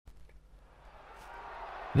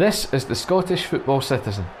This is the Scottish Football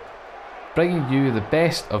Citizen, bringing you the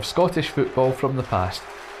best of Scottish football from the past.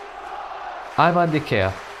 I'm Andy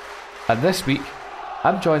Kerr, and this week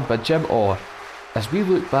I'm joined by Jim Orr as we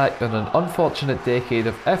look back on an unfortunate decade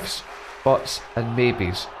of ifs, buts and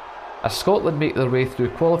maybes as Scotland make their way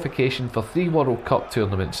through qualification for 3 World Cup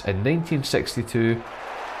tournaments in 1962,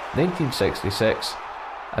 1966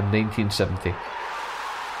 and 1970.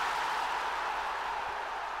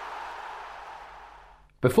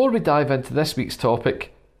 Before we dive into this week's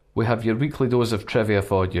topic, we have your weekly dose of trivia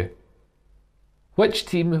for you. Which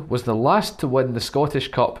team was the last to win the Scottish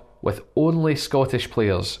Cup with only Scottish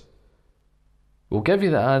players? We'll give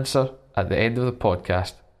you the answer at the end of the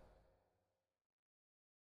podcast.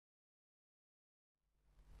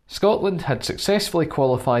 Scotland had successfully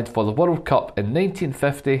qualified for the World Cup in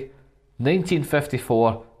 1950,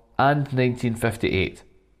 1954 and 1958.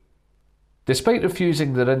 Despite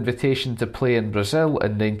refusing their invitation to play in Brazil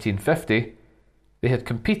in 1950, they had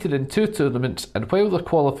competed in 2 tournaments, and while their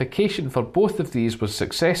qualification for both of these was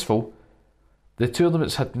successful, the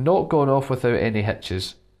tournaments had not gone off without any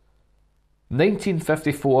hitches.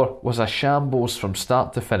 1954 was a shambles from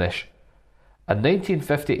start to finish, and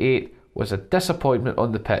 1958 was a disappointment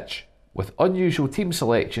on the pitch, with unusual team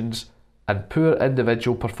selections and poor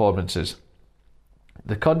individual performances.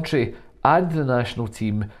 The country and the national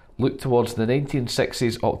team looked towards the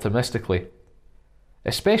 1960s optimistically,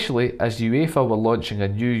 especially as UEFA were launching a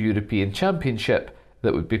new European Championship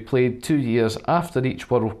that would be played 2 years after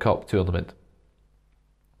each World Cup tournament.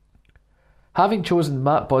 Having chosen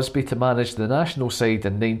Matt Busby to manage the national side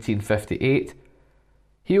in 1958,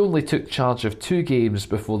 he only took charge of 2 games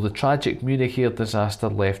before the tragic Munich air disaster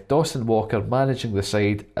left Dawson Walker managing the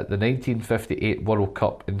side at the 1958 World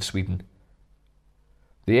Cup in Sweden.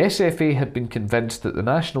 The SFA had been convinced that the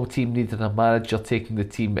national team needed a manager taking the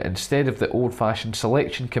team instead of the old-fashioned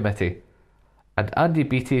selection committee, and Andy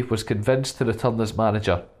Beattie was convinced to return as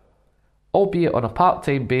manager, albeit on a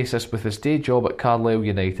part-time basis with his day job at Carlisle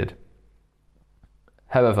United.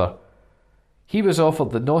 However, he was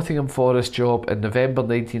offered the Nottingham Forest job in November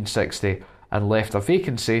 1960 and left a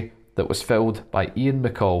vacancy that was filled by Ian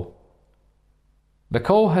McCall.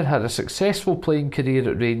 McCall had had a successful playing career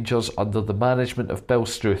at Rangers under the management of Bill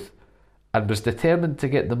Struth and was determined to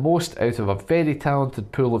get the most out of a very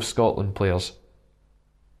talented pool of Scotland players.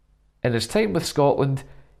 In his time with Scotland,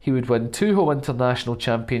 he would win 2 home international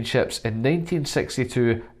championships in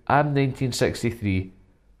 1962 and 1963,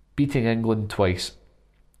 beating England twice.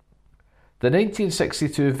 The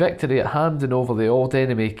 1962 victory at Hampden over the Old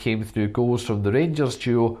Enemy came through goals from the Rangers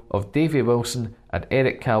duo of Davy Wilson and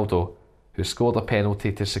Eric Caldo, who scored a penalty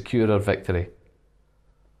to secure our victory.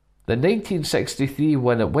 The 1963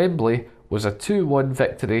 win at Wembley was a 2-1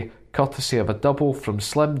 victory courtesy of a double from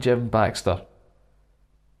Slim Jim Baxter.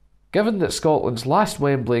 Given that Scotland's last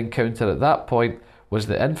Wembley encounter at that point was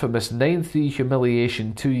the infamous 9-3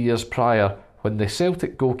 humiliation 2 years prior when the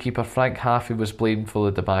Celtic goalkeeper Frank Haffey was blamed for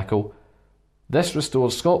the debacle, this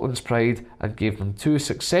restored Scotland's pride and gave them 2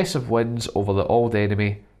 successive wins over the Old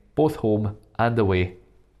Enemy, both home and away.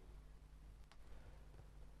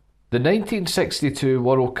 The 1962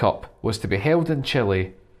 World Cup was to be held in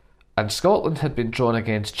Chile, and Scotland had been drawn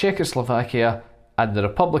against Czechoslovakia and the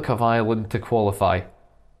Republic of Ireland to qualify.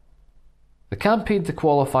 The campaign to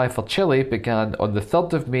qualify for Chile began on the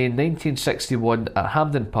 3rd of May 1961 at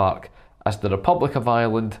Hampden Park, as the Republic of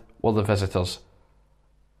Ireland were the visitors.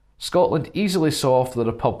 Scotland easily saw off the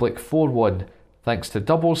Republic 4-1 thanks to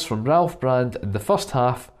doubles from Ralph Brand in the first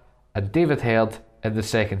half and David Herd in the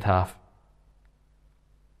second half.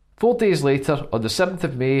 4 days later, on the 7th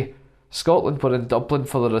of May, Scotland were in Dublin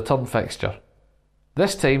for the return fixture,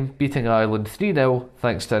 this time beating Ireland 3-0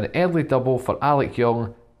 thanks to an early double for Alec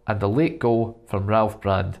Young and a late goal from Ralph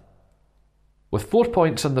Brand. With 4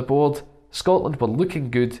 points on the board, Scotland were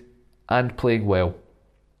looking good and playing well.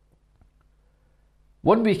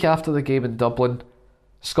 1 week after the game in Dublin,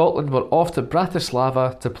 Scotland were off to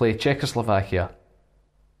Bratislava to play Czechoslovakia.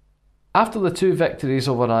 After the 2 victories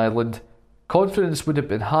over Ireland, confidence would have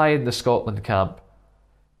been high in the Scotland camp,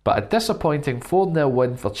 but a disappointing 4-0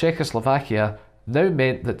 win for Czechoslovakia now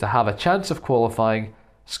meant that to have a chance of qualifying,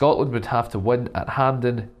 Scotland would have to win at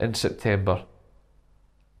Hampden in September.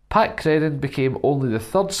 Pat Credden became only the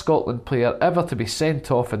 3rd Scotland player ever to be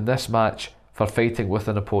sent off in this match for fighting with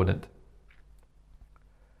an opponent.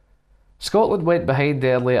 Scotland went behind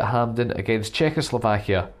early at Hampden against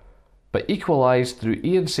Czechoslovakia, but equalised through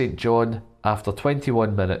Ian St John after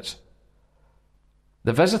 21 minutes.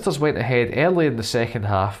 The visitors went ahead early in the second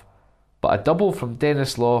half, but a double from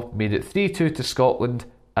Dennis Law made it 3-2 to Scotland,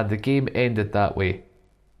 and the game ended that way.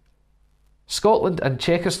 Scotland and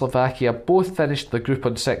Czechoslovakia both finished the group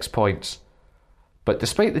on 6 points, but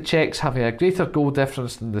despite the Czechs having a greater goal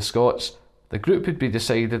difference than the Scots, the group would be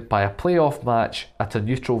decided by a play-off match at a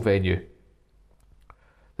neutral venue.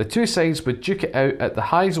 The two sides would duke it out at the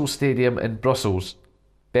Heysel Stadium in Brussels,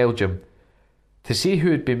 Belgium, to see who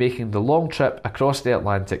would be making the long trip across the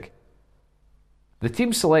Atlantic. The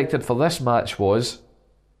team selected for this match was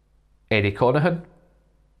Eddie Conahan,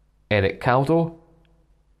 Eric Caldo,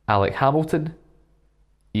 Alec Hamilton,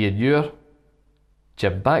 Ian Ure,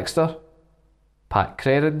 Jim Baxter, Pat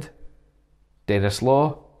Crerand, Dennis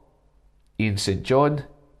Law, Ian St John,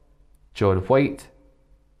 John White,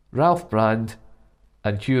 Ralph Brand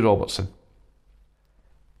and Hugh Robertson.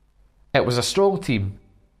 It was a strong team,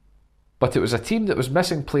 but it was a team that was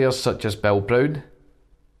missing players such as Bill Brown,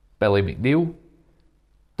 Billy McNeil,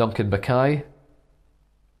 Duncan Mackay,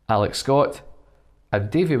 Alex Scott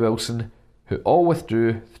and Davy Wilson, who all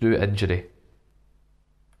withdrew through injury.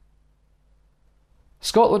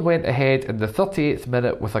 Scotland went ahead in the 38th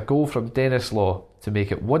minute with a goal from Dennis Law to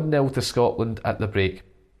make it 1-0 to Scotland at the break.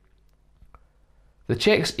 The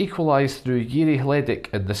Czechs equalised through Jiří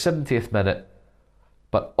Hledik in the 70th minute,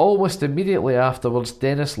 but almost immediately afterwards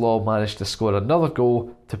Dennis Law managed to score another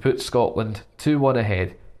goal to put Scotland 2-1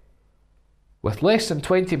 ahead. With less than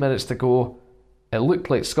 20 minutes to go, it looked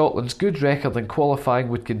like Scotland's good record in qualifying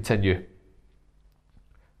would continue.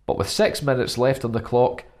 But with 6 minutes left on the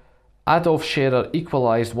clock, Adolf Scherer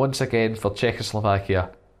equalised once again for Czechoslovakia.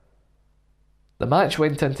 The match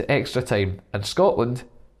went into extra time and Scotland,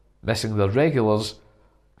 missing their regulars,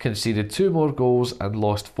 conceded 2 more goals and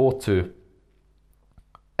lost 4-2.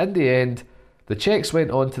 In the end, the Czechs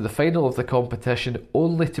went on to the final of the competition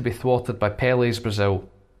only to be thwarted by Pele's Brazil.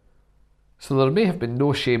 So there may have been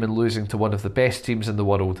no shame in losing to one of the best teams in the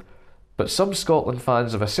world, but some Scotland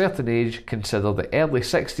fans of a certain age consider the early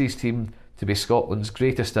 60s team to be Scotland's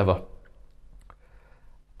greatest ever.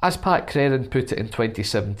 As Pat Crerand put it in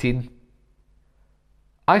 2017,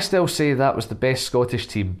 I still say that was the best Scottish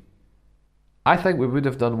team. I think we would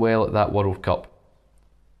have done well at that World Cup.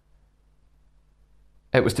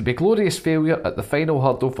 It was to be glorious failure at the final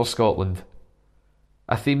hurdle for Scotland,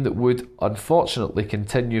 a theme that would unfortunately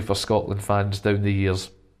continue for Scotland fans down the years.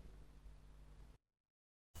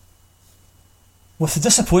 With the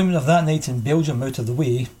disappointment of that night in Belgium out of the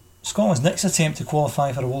way, Scotland's next attempt to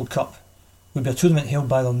qualify for a World Cup would be a tournament held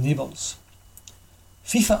by their neighbours.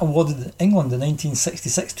 FIFA awarded England the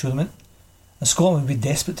 1966 tournament, and Scotland would be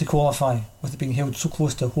desperate to qualify, with it being held so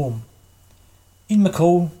close to home. Ian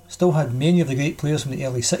McCall still had many of the great players from the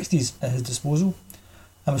early 60s at his disposal,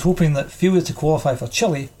 and was hoping that failure to qualify for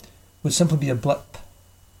Chile would simply be a blip.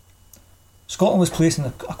 Scotland was placed in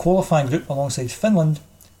a qualifying group alongside Finland,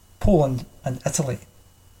 Poland and Italy.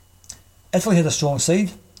 Italy had a strong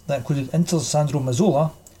side that included Inter's Sandro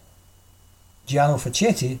Mazzola, Gianni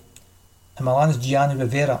Facchetti and Milan's Gianni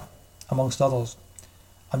Rivera, amongst others,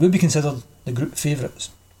 and would be considered the group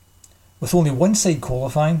favourites. With only one side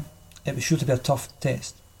qualifying, it was sure to be a tough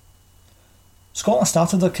test. Scotland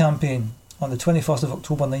started their campaign on the 21st of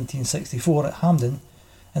October 1964 at Hampden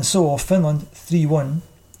and saw off Finland 3-1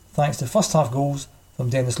 thanks to first half goals from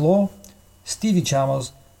Dennis Law, Stevie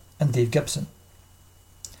Chalmers and Dave Gibson.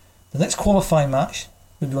 The next qualifying match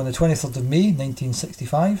would be on the 23rd of May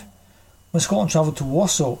 1965 when Scotland travelled to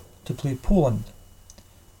Warsaw to play Poland.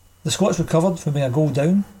 The Scots recovered from being a goal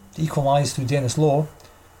down to equalise through Dennis Law,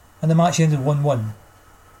 and the match ended 1-1.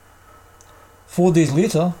 4 days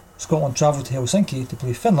later, Scotland travelled to Helsinki to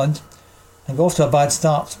play Finland and got off to a bad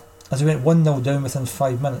start as they went 1-0 down within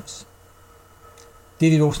 5 minutes.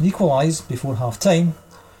 Davy Wilson equalised before half-time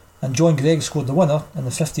and John Gregg scored the winner in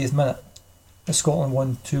the 50th minute as Scotland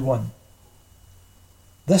won 2-1.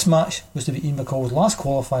 This match was to be Ian McCall's last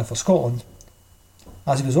qualifier for Scotland,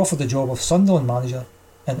 as he was offered the job of Sunderland manager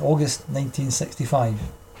in August 1965.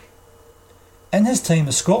 In his time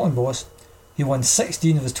as Scotland boss, he won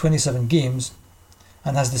 16 of his 27 games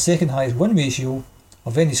and has the second highest win ratio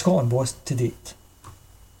of any Scotland boss to date.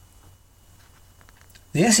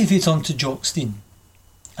 The SFA turned to Jock Stein,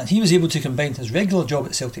 and he was able to combine his regular job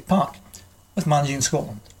at Celtic Park with managing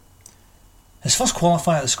Scotland. His first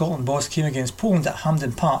qualifier as Scotland boss came against Poland at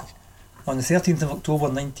Hampden Park on the 13th of October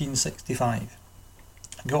 1965.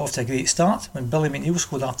 It got off to a great start when Billy McNeil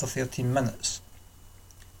scored after 13 minutes.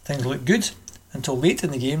 Things looked good until late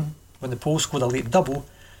in the game when the Poles scored a late double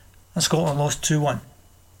and Scotland lost 2-1.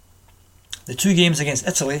 The 2 games against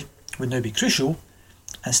Italy would now be crucial,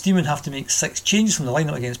 and Stein would have to make 6 changes from the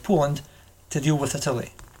lineup against Poland to deal with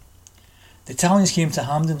Italy. The Italians came to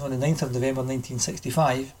Hampden on the 9th of November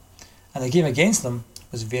 1965, and the game against them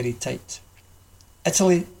was very tight.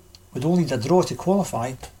 Italy would only need a draw to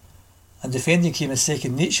qualify, and defending came as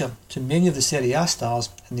second nature to many of the Serie A stars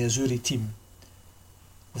in the Azzurri team.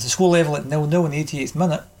 With the score level at 0-0 in the 88th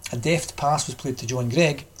minute, a deft pass was played to John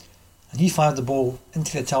Gregg, and he fired the ball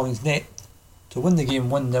into the Italians' net to win the game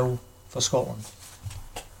 1-0 for Scotland.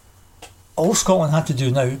 All Scotland had to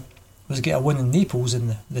do now was get a win in Naples in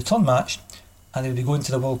the return match, and they would be going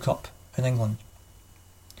to the World Cup in England.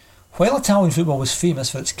 While Italian football was famous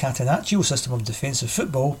for its catenaccio system of defensive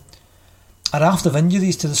football, a raft of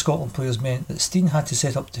injuries to the Scotland players meant that Stein had to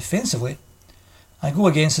set up defensively and go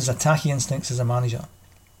against his attacking instincts as a manager.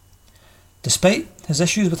 Despite his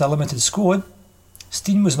issues with a limited squad,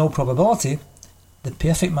 Stein was in all probability the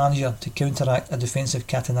perfect manager to counteract a defensive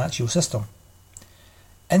catenaccio system.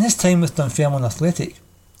 In his time with Dunfermline Athletic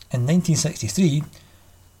in 1963,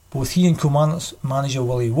 both he and Kilmarnock's manager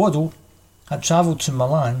Willie Waddell had travelled to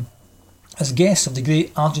Milan as guests of the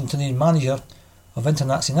great Argentinian manager of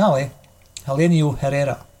Internazionale, Helenio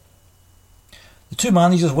Herrera. The two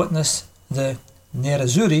managers witnessed the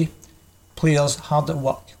Nerazzurri players hard at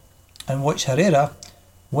work and watched Herrera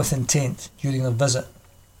with intent during their visit.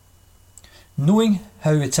 Knowing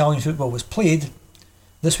how Italian football was played,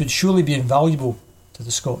 this would surely be invaluable to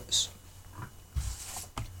the Scots.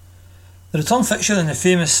 The return fixture in the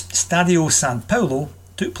famous Stadio San Paolo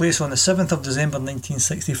took place on the 7th of December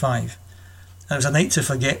 1965, and it was a night to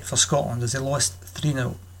forget for Scotland as they lost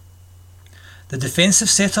 3-0. The defensive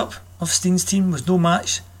setup of Stein's team was no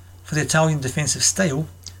match for the Italian defensive style,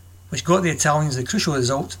 which got the Italians the crucial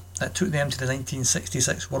result that took them to the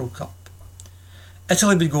 1966 World Cup.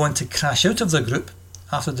 Italy would go on to crash out of their group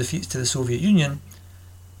after defeats to the Soviet Union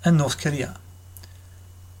and North Korea.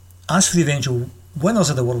 As for the eventual winners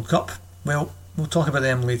of the World Cup, well, we'll talk about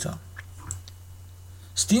them later.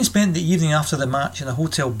 Stein spent the evening after the match in a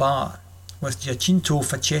hotel bar with Giacinto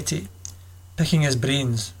Facchetti, picking his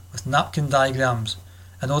brains with napkin diagrams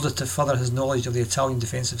in order to further his knowledge of the Italian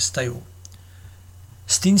defensive style.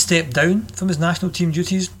 Stein stepped down from his national team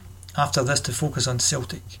duties after this to focus on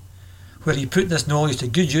Celtic, where he put this knowledge to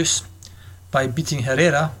good use by beating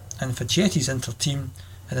Herrera and Facchetti's inter-team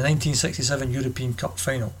in the 1967 European Cup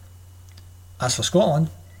final. As for Scotland,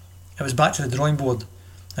 it was back to the drawing board,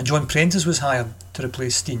 and John Prentice was hired to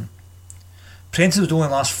replace Stein. Prentice would only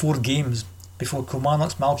last 4 games before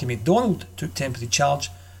Kilmarnock's Malcolm MacDonald took temporary charge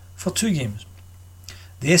for 2 games.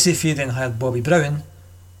 The SFA then hired Bobby Brown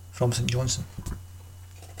from St Johnstone.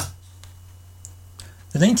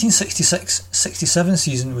 The 1966-67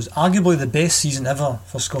 season was arguably the best season ever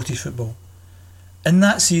for Scottish football. In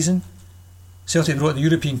that season, Celtic brought the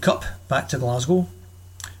European Cup back to Glasgow,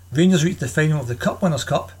 Rangers reached the final of the Cup Winners'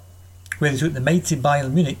 Cup, where they took the mighty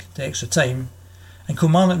Bayern Munich to extra time, and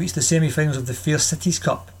Kilmarnock reached the semi-finals of the Fair Cities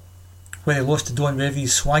Cup, where they lost to Don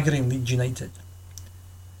Revie's swaggering Leeds United.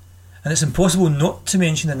 And it's impossible not to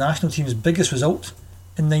mention the national team's biggest result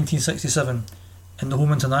in 1967 in the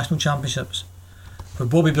Home International Championships, where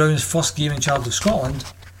Bobby Brown's first game in charge of Scotland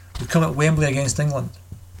would come at Wembley against England.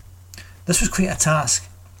 This was quite a task,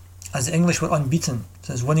 as the English were unbeaten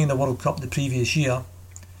since winning the World Cup the previous year,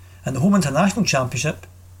 and the Home International Championship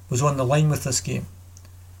was on the line with this game.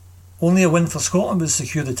 Only a win for Scotland would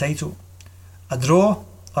secure the title. A draw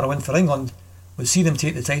or a win for England would see them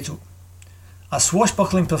take the title. A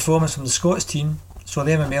swashbuckling performance from the Scots team saw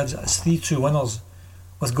them emerge as 3-2 winners,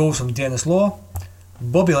 with goals from Dennis Law,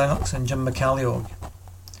 Bobby Lennox and Jim McCalliog.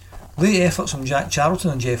 Late efforts from Jack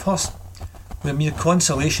Charlton and Geoff Hurst were a mere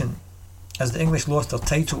consolation as the English lost their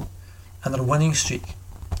title and their winning streak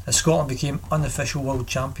as Scotland became unofficial world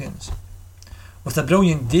champions. With a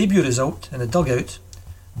brilliant debut result in the dugout,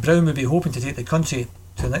 Brown would be hoping to take the country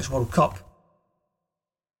to the next World Cup.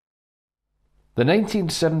 The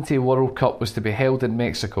 1970 World Cup was to be held in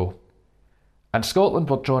Mexico, and Scotland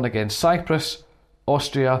were drawn against Cyprus,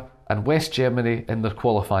 Austria and West Germany in their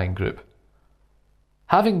qualifying group.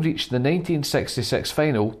 Having reached the 1966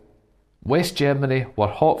 final, West Germany were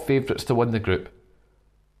hot favourites to win the group.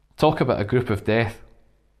 Talk about a group of death.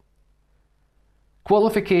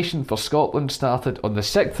 Qualification for Scotland started on the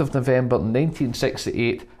 6th of November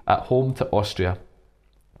 1968 at home to Austria.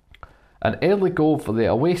 An early goal for the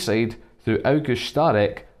away side through August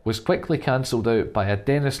Starek was quickly cancelled out by a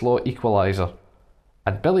Dennis Law equaliser,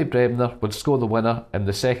 and Billy Bremner would score the winner in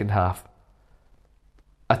the second half.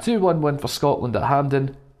 A 2-1 win for Scotland at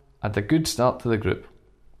Hampden, and a good start to the group.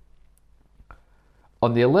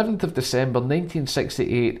 On the 11th of December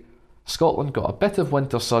 1968, Scotland got a bit of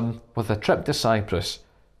winter sun with a trip to Cyprus,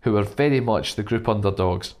 who were very much the group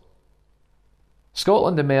underdogs.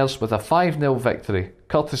 Scotland emerged with a 5-0 victory,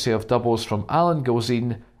 courtesy of doubles from Alan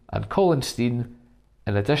Gilzean and Colin Stein,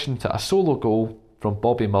 in addition to a solo goal from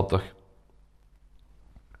Bobby Murdoch.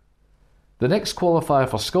 The next qualifier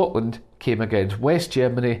for Scotland came against West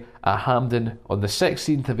Germany at Hampden on the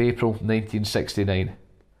 16th of April 1969.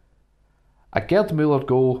 A Gerd Muller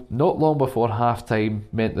goal not long before half-time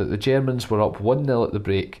meant that the Germans were up 1-0 at the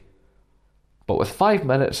break. But with 5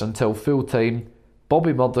 minutes until full-time,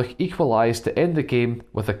 Bobby Murdoch equalised to end the game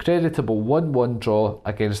with a creditable 1-1 draw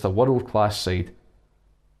against a world-class side.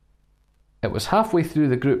 It was halfway through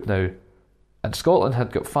the group now, and Scotland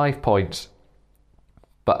had got 5 points.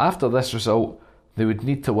 But after this result, they would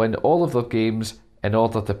need to win all of their games in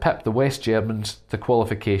order to pip the West Germans to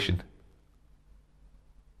qualification.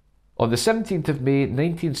 On the 17th of May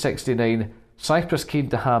 1969, Cyprus came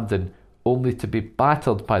to Hampden, only to be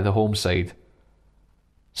battered by the home side.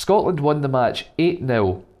 Scotland won the match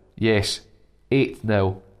 8-0, yes,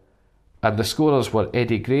 8-0, and the scorers were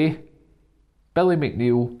Eddie Gray, Billy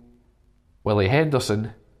McNeil, Willie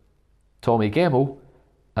Henderson, Tommy Gemmell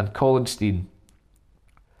and Colin Steen.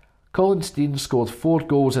 Colin Steen scored 4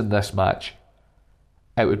 goals in this match.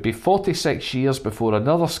 It would be 46 years before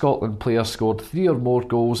another Scotland player scored 3 or more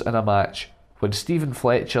goals in a match, when Stephen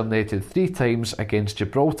Fletcher netted 3 times against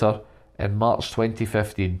Gibraltar in March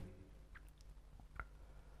 2015.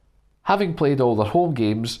 Having played all their home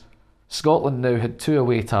games, Scotland now had 2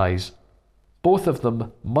 away ties. Both of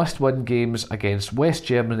them must-win games against West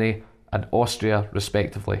Germany and Austria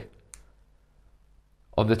respectively.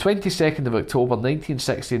 On the 22nd of October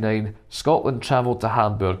 1969, Scotland travelled to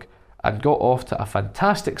Hamburg and got off to a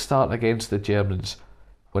fantastic start against the Germans,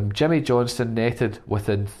 when Jimmy Johnston netted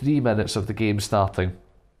within 3 minutes of the game starting.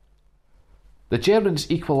 The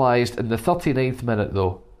Germans equalised in the 39th minute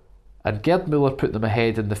though, and Gerd Muller put them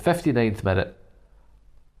ahead in the 59th minute.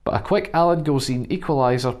 But a quick Alan Gilzean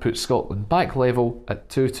equaliser put Scotland back level at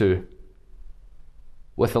 2-2.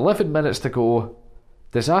 With 11 minutes to go,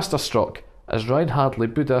 disaster struck as Reinhard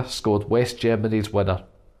Buda scored West Germany's winner.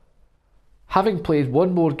 Having played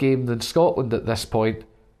 1 more game than Scotland at this point,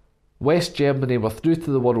 West Germany were through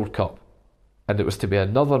to the World Cup, and it was to be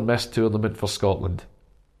another missed tournament for Scotland.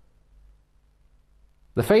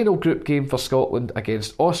 The final group game for Scotland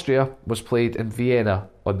against Austria was played in Vienna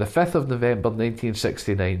on the 5th of November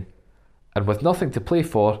 1969, and with nothing to play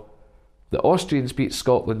for, the Austrians beat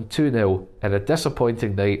Scotland 2-0 in a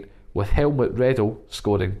disappointing night, with Helmut Redl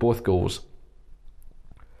scoring both goals.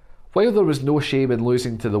 While there was no shame in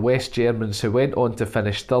losing to the West Germans, who went on to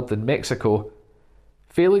finish 3rd in Mexico,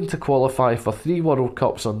 failing to qualify for 3 World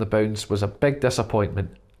Cups on the bounce was a big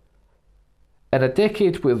disappointment. In a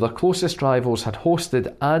decade where their closest rivals had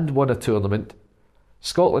hosted and won a tournament,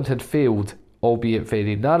 Scotland had failed, albeit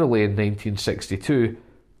very narrowly in 1962,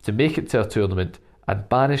 to make it to a tournament and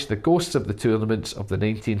banish the ghosts of the tournaments of the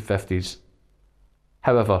 1950s.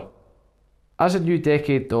 However, as a new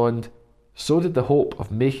decade dawned, so did the hope of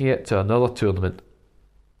making it to another tournament.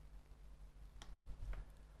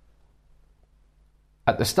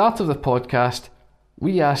 At the start of the podcast,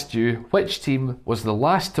 we asked you which team was the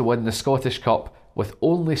last to win the Scottish Cup with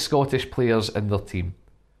only Scottish players in their team.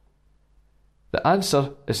 The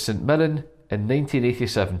answer is St Mirren in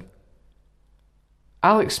 1987.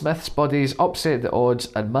 Alex Smith's buddies upset the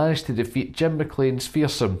odds and managed to defeat Jim McLean's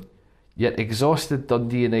fearsome, yet exhausted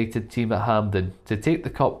Dundee United team at Hampden to take the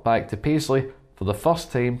cup back to Paisley for the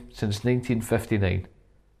first time since 1959.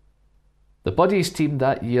 The buddies team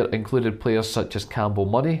that year included players such as Campbell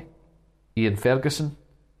Money, Ian Ferguson,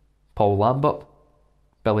 Paul Lambert,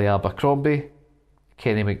 Billy Abercrombie,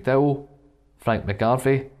 Kenny McDowell, Frank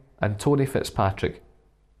McGarvey and Tony Fitzpatrick.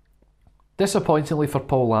 Disappointingly for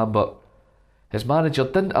Paul Lambert, his manager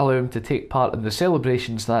didn't allow him to take part in the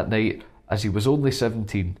celebrations that night as he was only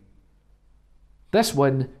 17. This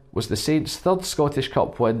win was the Saints' 3rd Scottish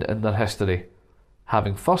Cup win in their history,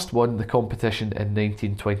 having first won the competition in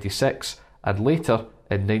 1926 and later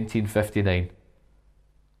in 1959.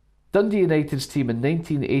 Dundee United's team in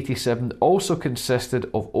 1987 also consisted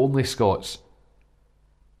of only Scots.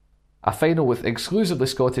 A final with exclusively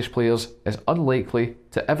Scottish players is unlikely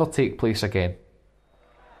to ever take place again.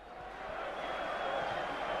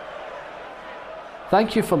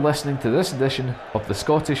 Thank you for listening to this edition of the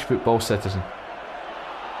Scottish Football Citizen.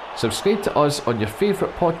 Subscribe to us on your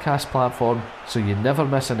favourite podcast platform so you never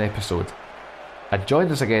miss an episode. And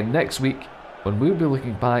join us again next week when we'll be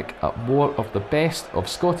looking back at more of the best of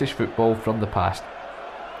Scottish football from the past.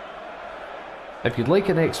 If you'd like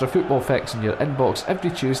an extra football fix in your inbox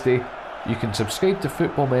every Tuesday, you can subscribe to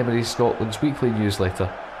Football Memories Scotland's weekly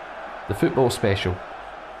newsletter, The Football Special,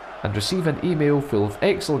 and receive an email full of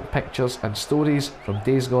excellent pictures and stories from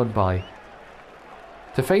days gone by.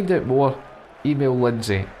 To find out more, email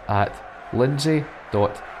Lindsay at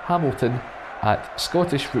lindsay.hamilton at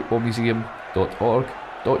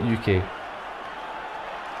scottishfootballmuseum.org.uk.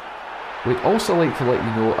 We'd also like to let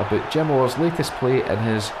you know about Jim Orr's latest play in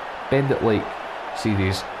his Bend It Like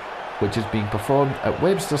series, which is being performed at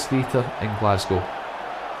Webster's Theatre in Glasgow.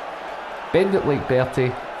 Bend It Like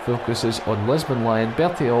Bertie focuses on Lisbon lion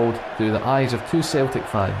Bertie Auld through the eyes of two Celtic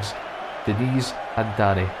fans, Denise and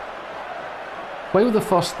Danny. While the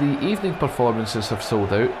first 3 evening performances have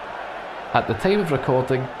sold out, at the time of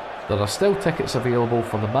recording there are still tickets available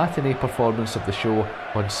for the matinee performance of the show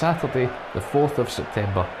on Saturday the 4th of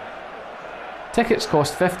September. Tickets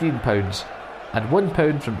cost £15, and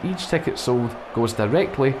 £1 from each ticket sold goes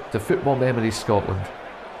directly to Football Memories Scotland.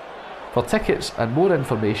 For tickets and more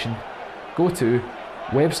information, go to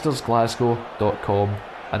webstersglasgow.com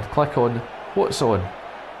and click on What's On,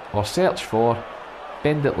 or search for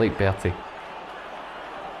Bend It Like Bertie.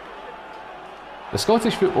 The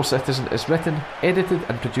Scottish Football Citizen is written, edited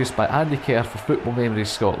and produced by Andy Kerr for Football Memories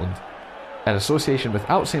Scotland, in association with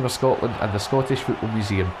Alzheimer's Scotland and the Scottish Football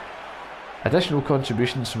Museum. Additional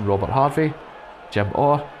contributions from Robert Harvey, Jim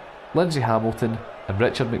Orr, Lindsay Hamilton and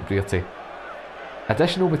Richard McBrearty.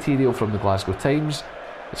 Additional material from the Glasgow Times,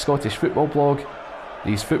 the Scottish Football Blog,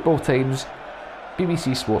 These Football Times,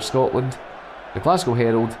 BBC Sports Scotland, the Glasgow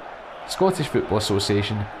Herald, Scottish Football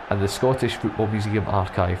Association and the Scottish Football Museum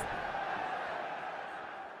Archive.